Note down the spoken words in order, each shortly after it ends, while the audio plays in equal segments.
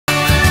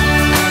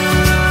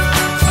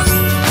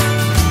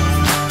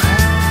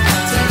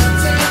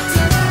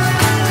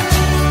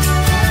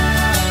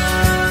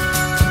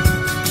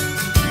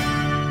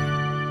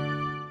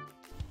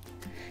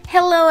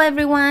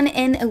everyone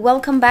and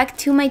welcome back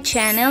to my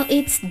channel.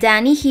 It's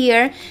Danii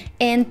here.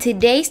 In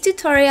today's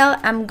tutorial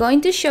I'm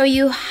going to show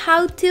you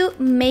how to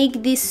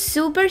make this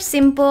super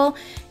simple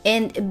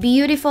and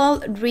beautiful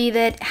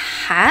ribbed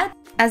hat.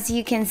 As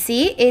you can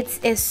see, it's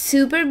a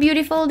super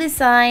beautiful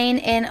design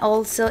and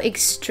also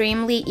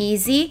extremely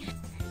easy.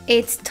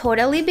 It's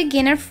totally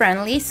beginner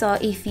friendly, so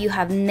if you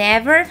have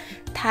never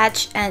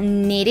touched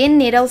knitting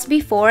needles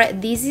before,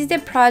 this is the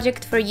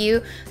project for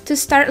you to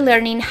start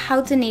learning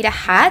how to knit a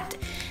hat.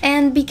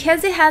 And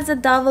because it has a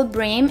double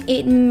brim,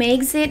 it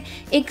makes it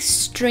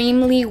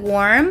extremely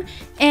warm,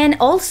 and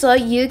also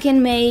you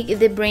can make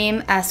the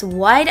brim as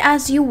wide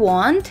as you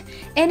want,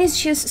 and it's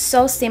just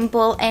so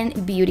simple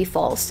and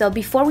beautiful. So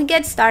before we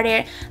get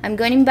started, I'm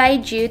going to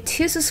invite you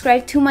to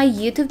subscribe to my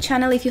YouTube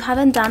channel if you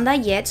haven't done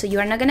that yet, so you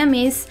are not gonna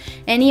miss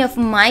any of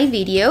my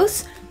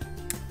videos.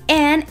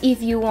 And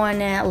if you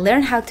wanna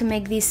learn how to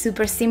make this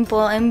super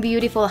simple and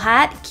beautiful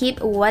hat,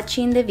 keep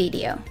watching the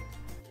video.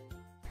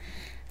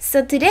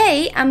 So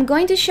today I'm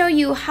going to show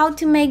you how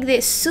to make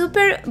the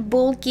super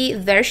bulky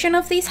version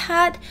of this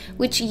hat,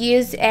 which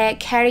used a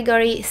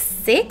category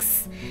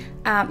 6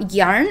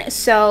 yarn.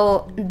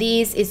 So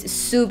this is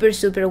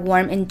super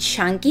warm and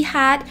chunky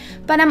hat,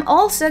 but I'm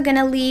also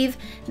gonna leave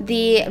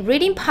the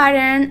reading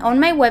pattern on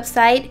my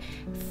website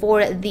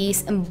for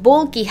this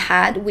bulky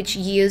hat, which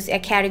used a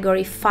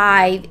category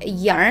 5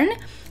 yarn.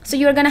 So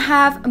you're gonna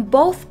have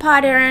both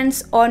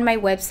patterns on my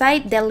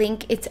website. The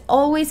link is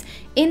always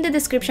in the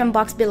description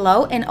box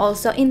below and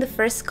also in the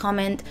first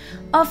comment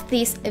of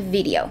this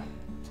video.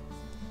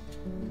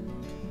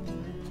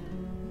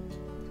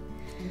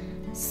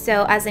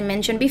 So as I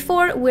mentioned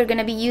before, we're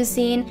gonna be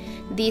using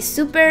the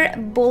super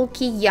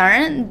bulky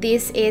yarn.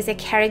 This is a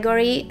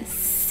category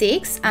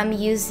 6. I'm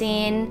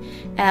using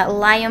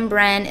Lion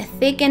brand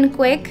Thick and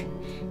Quick.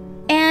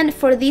 And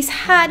for this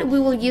hat, we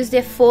will use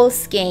the full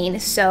skein.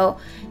 So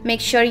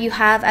make sure you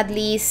have at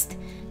least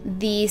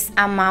this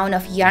amount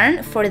of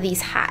yarn for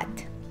this hat.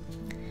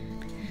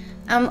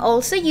 I'm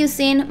also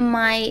using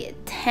my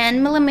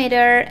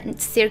 10mm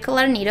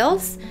circular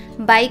needles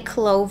by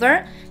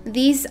Clover.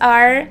 These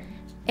are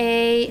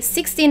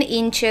 16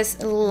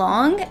 inches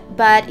long,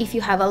 but if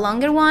you have a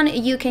longer one,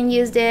 you can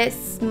use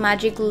this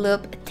magic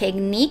loop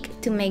technique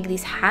to make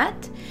this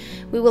hat.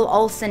 We will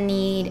also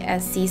need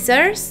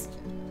scissors,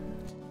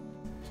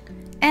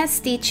 a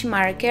stitch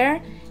marker,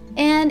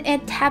 and a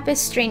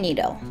tapestry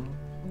needle.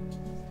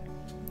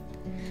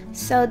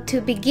 So to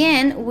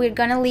begin, we're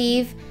gonna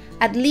leave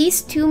at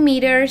least 2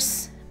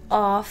 meters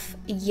of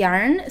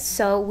yarn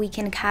so we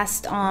can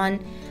cast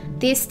on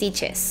these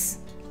stitches.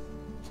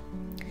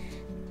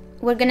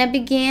 We're gonna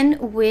begin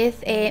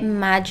with a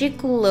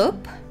magic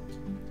loop.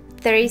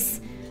 There is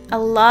a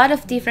lot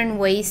of different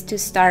ways to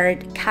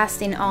start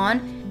casting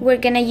on. We're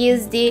gonna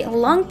use the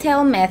long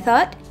tail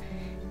method,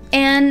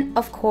 and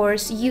of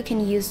course you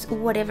can use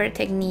whatever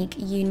technique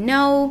you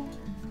know.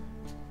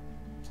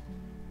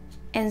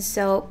 And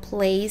so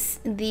place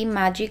the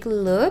magic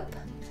loop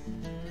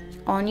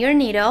on your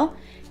needle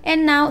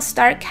and now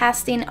start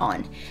casting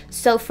on.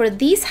 So for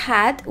this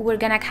hat, we're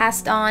gonna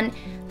cast on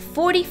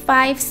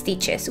 45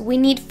 stitches. We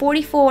need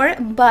 44,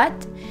 but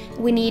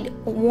we need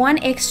one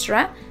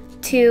extra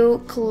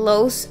to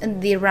close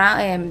the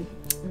round.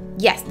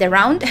 The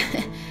round,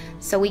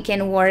 so we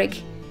can work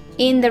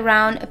in the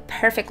round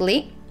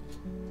perfectly.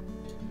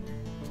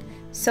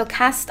 So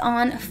cast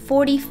on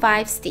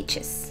 45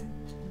 stitches.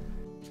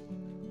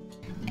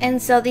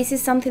 And so this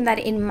is something that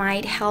it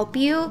might help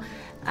you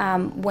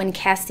when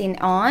casting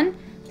on.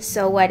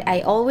 So what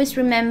I always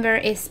remember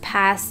is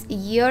pass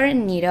your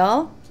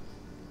needle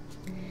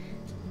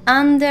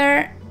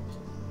under,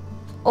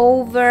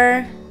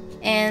 over,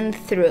 and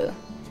through.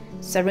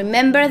 So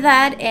remember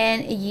that,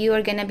 and you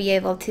are gonna be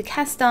able to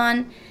cast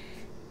on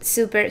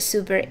super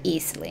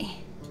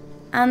easily.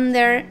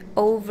 Under,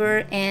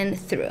 over, and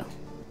through.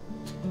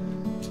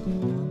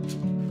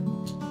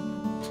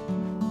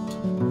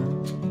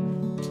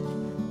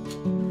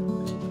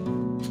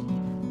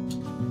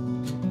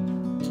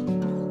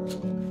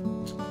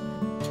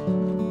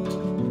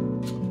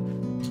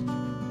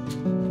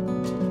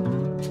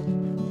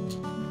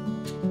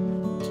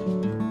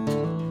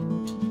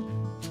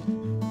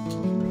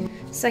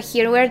 So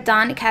here we're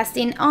done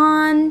casting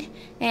on,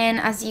 and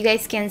as you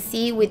guys can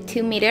see, with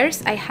 2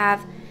 meters I have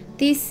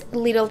this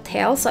little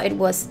tail, so it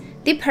was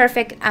the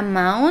perfect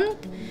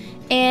amount.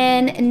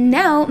 And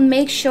now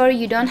make sure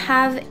you don't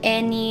have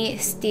any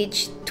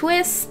stitch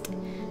twist,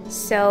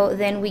 so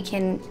then we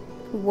can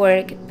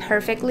work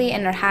perfectly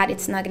and our hat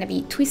it's not gonna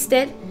be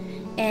twisted.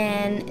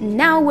 And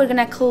now we're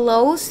gonna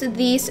close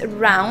this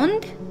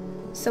round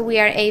so we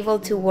are able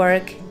to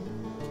work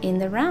in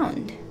the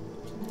round.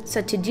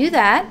 So to do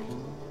that,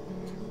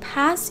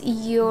 pass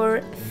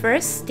your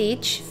first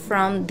stitch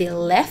from the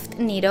left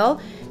needle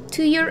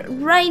to your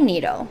right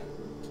needle.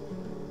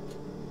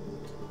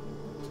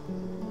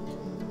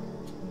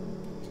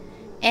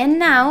 And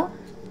now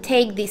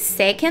take the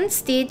second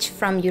stitch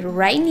from your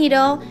right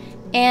needle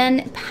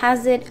and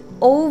pass it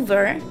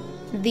over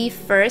the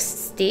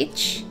first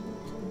stitch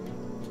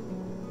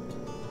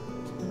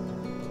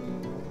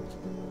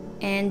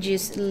and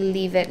just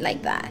leave it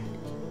like that.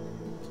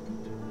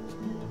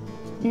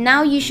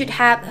 Now you should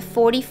have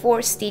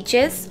 44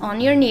 stitches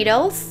on your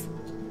needles,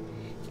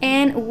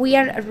 and we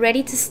are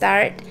ready to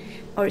start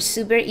our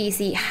super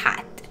easy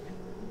hat.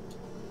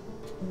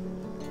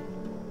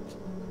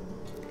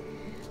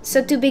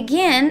 So to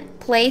begin,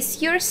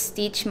 place your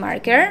stitch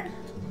marker,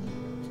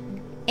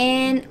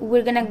 and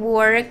we're gonna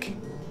work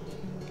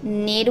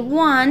knit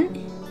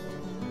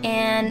 1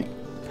 and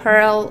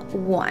purl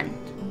 1.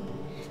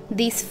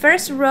 This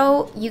first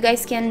row, you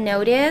guys can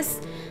notice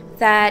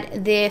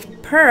that the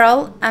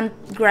purl, I'm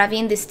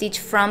grabbing the stitch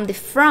from the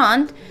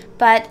front,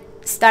 but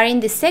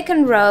starting the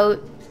second row,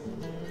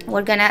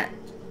 we're gonna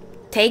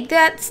take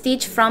that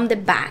stitch from the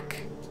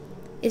back.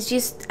 It's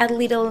just a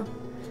little,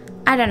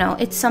 I don't know,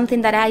 it's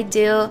something that I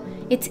do.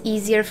 It's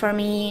easier for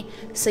me,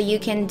 so you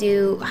can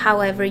do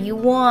however you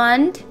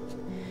want.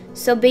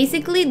 So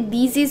basically,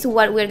 this is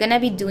what we're gonna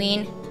be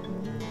doing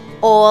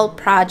all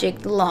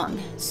project long.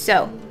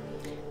 So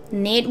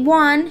knit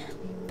 1,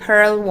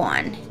 purl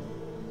 1,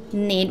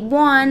 knit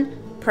 1,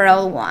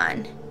 purl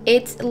 1.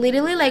 It's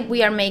literally like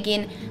we are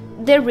making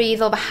the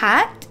wreath of a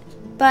hat,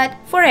 but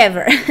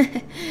forever.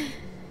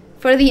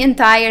 For the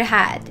entire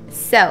hat.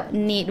 So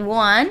knit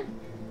 1,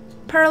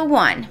 purl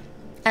 1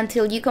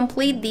 until you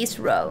complete this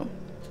row.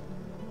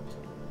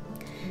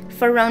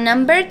 For row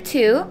number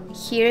 2,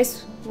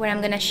 here's where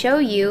I'm gonna show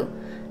you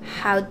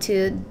how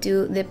to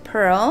do the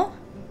purl.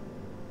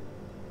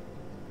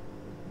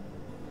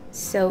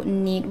 So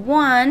knit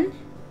 1,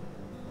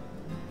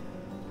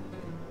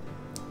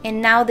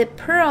 and now the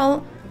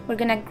purl, we're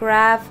gonna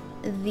grab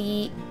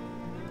the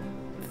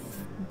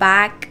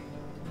back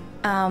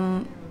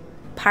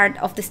part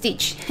of the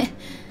stitch,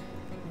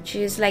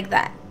 just like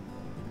that.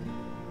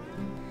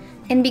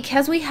 And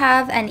because we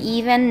have an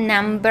even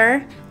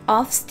number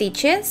of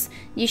stitches,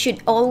 you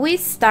should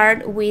always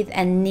start with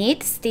a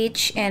knit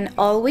stitch and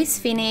always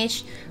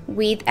finish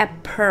with a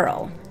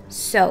purl.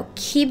 So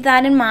keep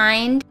that in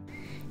mind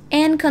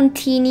and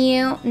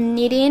continue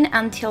knitting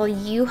until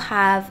you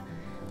have,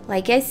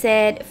 like I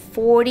said,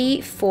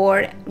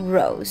 44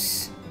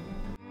 rows.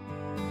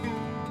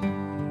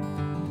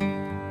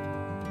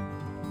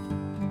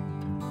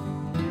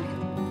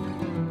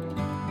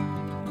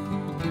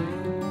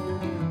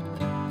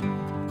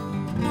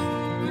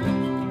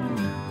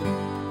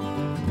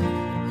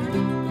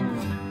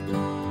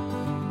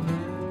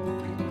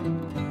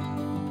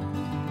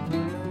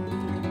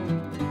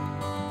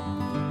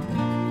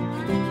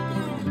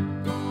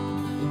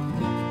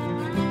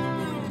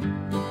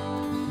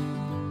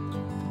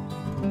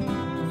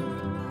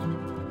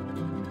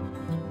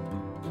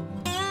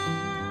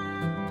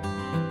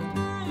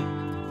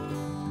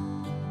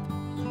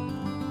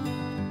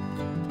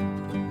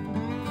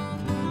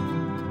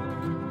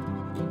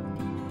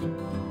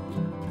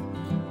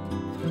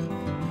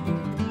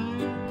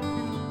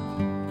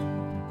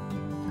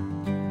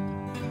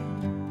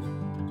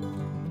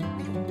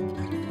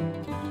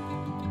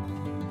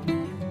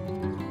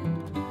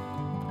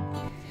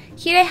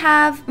 Here I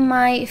have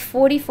my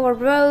 44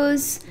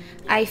 rows.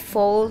 I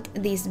fold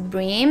this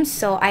brim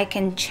so I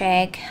can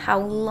check how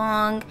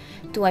long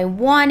do I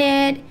want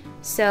it.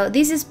 So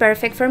this is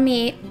perfect for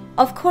me.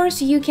 Of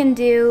course, you can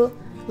do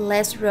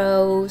less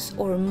rows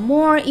or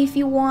more if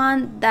you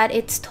want. That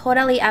it's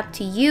totally up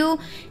to you,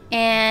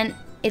 and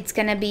it's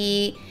gonna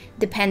be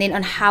depending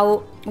on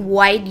how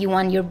wide you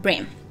want your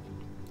brim.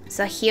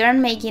 So here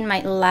I'm making my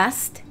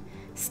last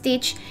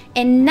stitch,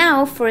 and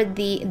now for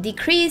the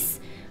decrease,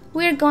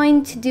 we're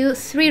going to do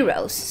 3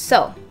 rows.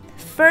 So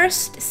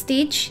first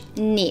stitch,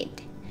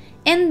 knit,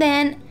 and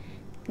then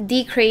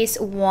decrease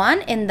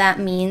 1, and that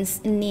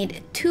means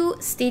knit 2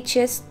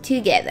 stitches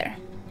together.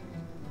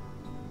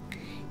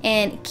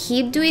 And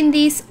keep doing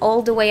this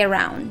all the way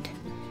around.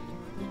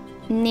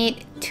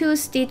 Knit 2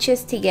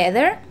 stitches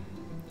together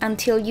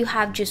until you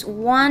have just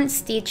 1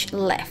 stitch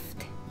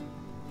left.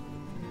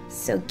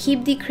 So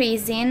keep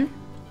decreasing,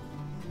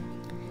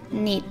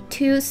 knit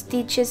 2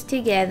 stitches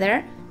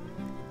together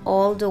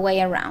all the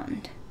way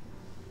around.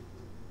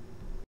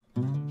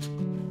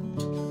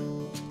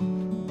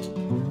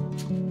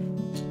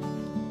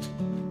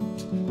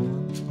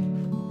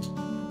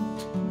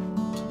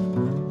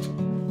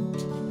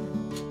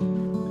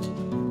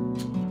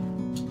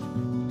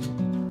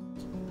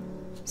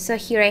 So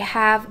here I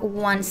have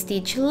 1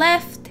 stitch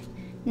left,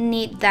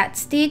 knit that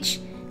stitch,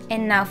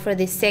 and now for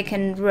the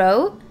second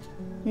row,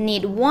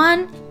 knit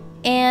 1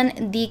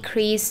 and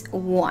decrease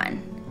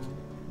 1.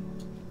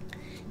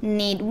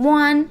 Knit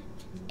 1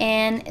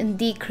 and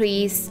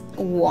decrease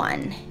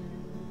 1.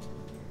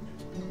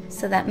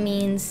 So that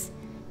means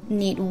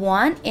knit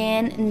 1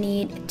 and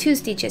knit 2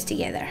 stitches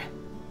together.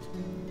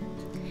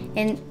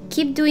 And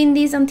keep doing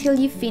this until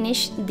you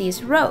finish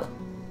this row.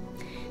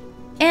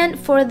 And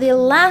for the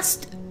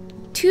last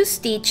 2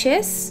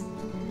 stitches,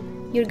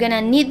 you're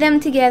gonna knit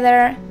them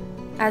together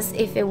as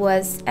if it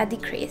was a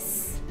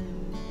decrease.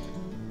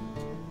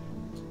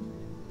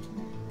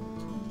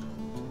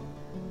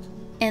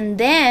 And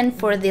then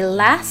for the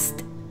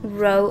last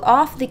row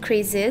of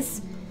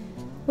decreases,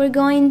 we're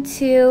going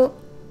to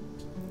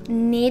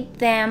knit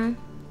them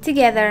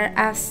together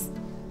as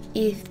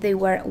if they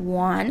were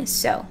one.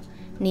 So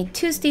knit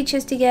 2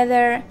 stitches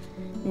together,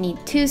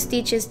 knit 2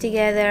 stitches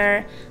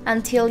together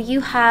until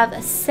you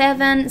have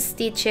 7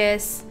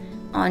 stitches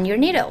on your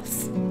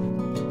needles.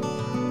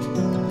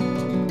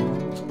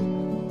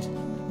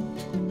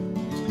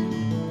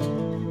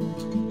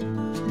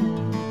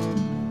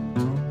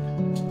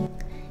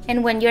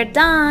 And when you're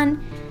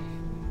done,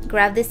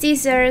 grab the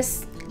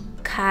scissors,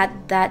 cut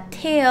that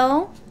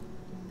tail,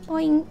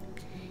 boing,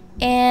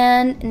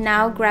 and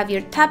now grab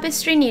your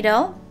tapestry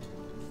needle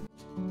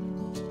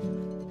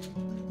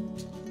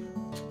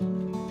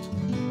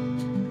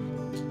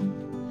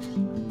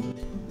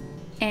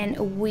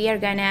and we are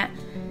gonna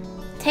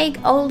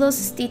take all those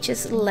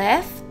stitches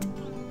left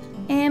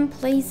and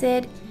place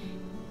it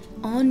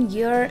on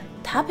your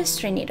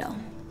tapestry needle.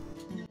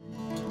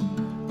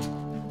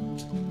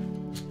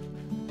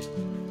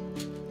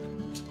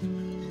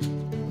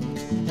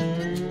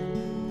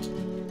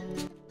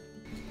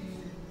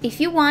 If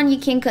you want, you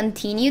can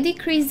continue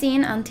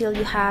decreasing until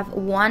you have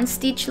 1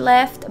 stitch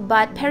left,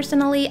 but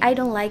personally I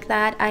don't like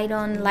that. I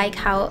don't like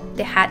how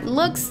the hat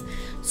looks,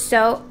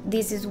 so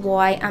this is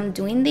why I'm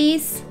doing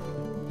this.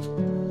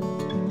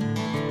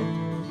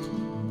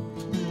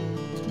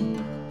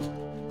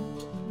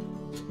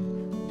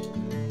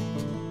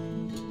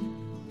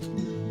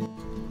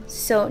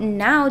 So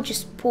now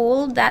just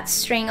pull that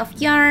string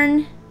of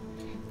yarn,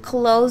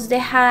 close the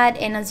hat,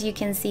 and as you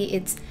can see,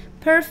 it's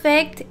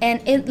perfect and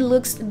it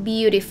looks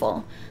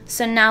beautiful.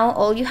 So now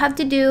all you have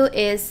to do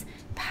is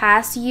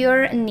pass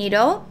your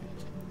needle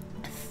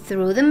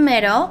through the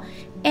middle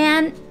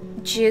and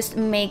just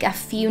make a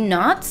few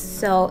knots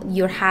so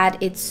your hat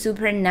is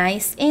super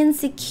nice and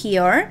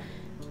secure.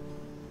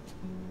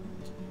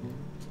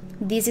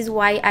 This is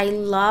why I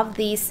love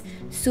these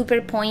super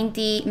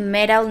pointy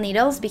metal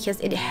needles, because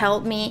it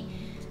helped me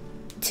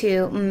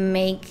to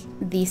make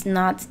these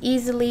knots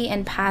easily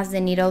and pass the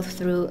needle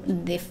through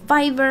the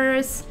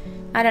fibers.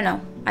 I don't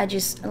know, I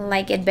just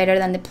like it better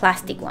than the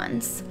plastic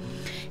ones.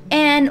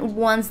 And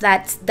once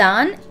that's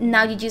done,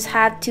 now you just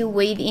have to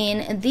weave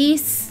in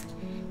this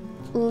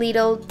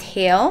little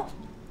tail.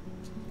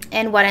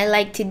 And what I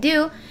like to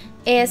do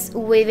is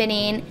weave it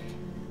in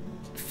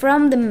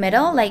from the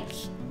middle, like,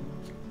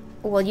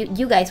 well,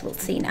 you guys will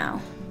see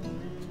now.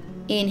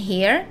 In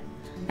here,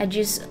 I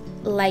just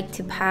like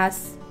to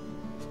pass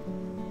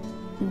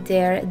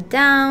there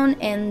down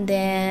and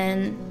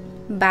then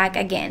back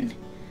again.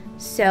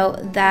 So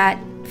that,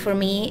 for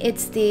me,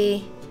 it's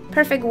the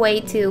perfect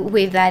way to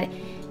weave that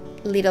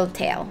little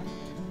tail.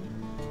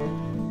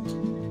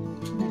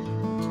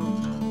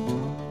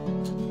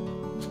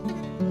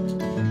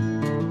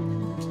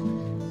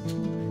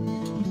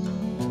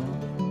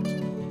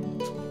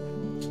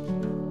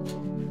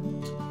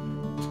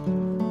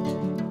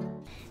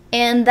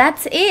 And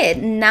that's it.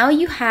 Now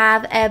you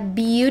have a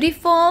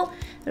beautiful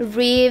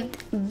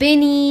ribbed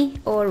beanie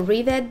or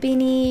ribbed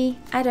beanie.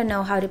 I don't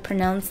know how to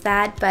pronounce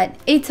that, but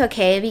it's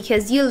okay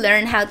because you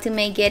learn how to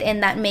make it,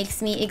 and that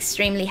makes me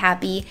extremely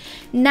happy.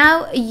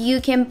 Now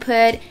you can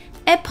put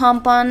a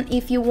pom-pom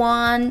if you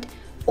want,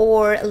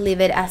 or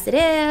leave it as it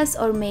is,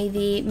 or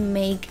maybe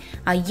make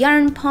a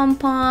yarn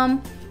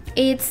pom-pom.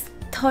 It's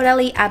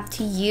totally up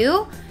to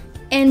you.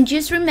 And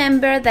just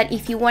remember that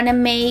if you want to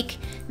make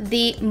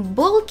the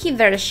bulky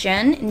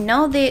version,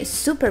 not the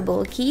super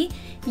bulky,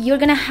 you're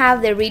gonna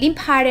have the reading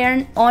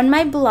pattern on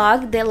my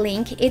blog. The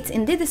link is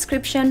in the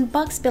description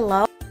box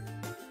below.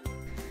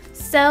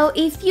 So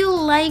if you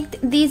liked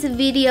this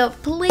video,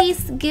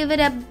 please give it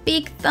a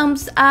big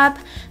thumbs up.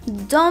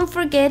 Don't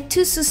forget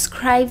to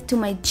subscribe to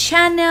my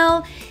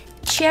channel.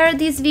 Share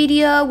this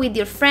video with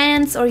your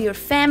friends or your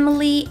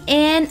family,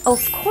 and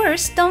of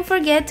course don't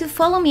forget to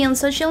follow me on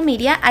social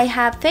media. I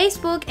have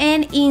Facebook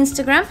and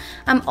Instagram.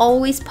 I'm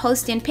always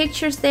posting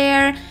pictures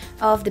there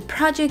of the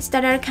projects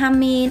that are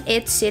coming,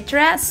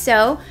 etc.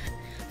 So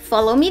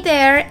follow me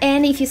there,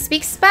 and if you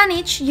speak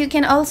Spanish, you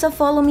can also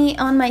follow me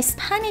on my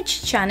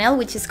Spanish channel,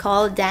 which is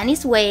called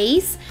Danii's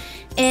Ways.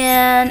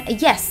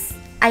 And yes,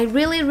 I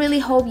really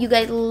hope you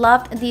guys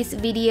loved this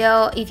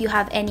video. If you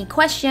have any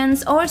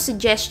questions or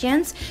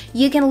suggestions,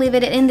 you can leave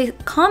it in the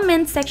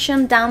comment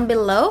section down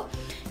below.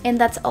 And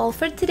that's all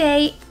for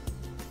today.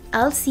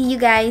 I'll see you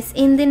guys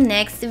in the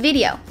next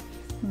video.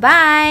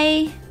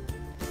 Bye!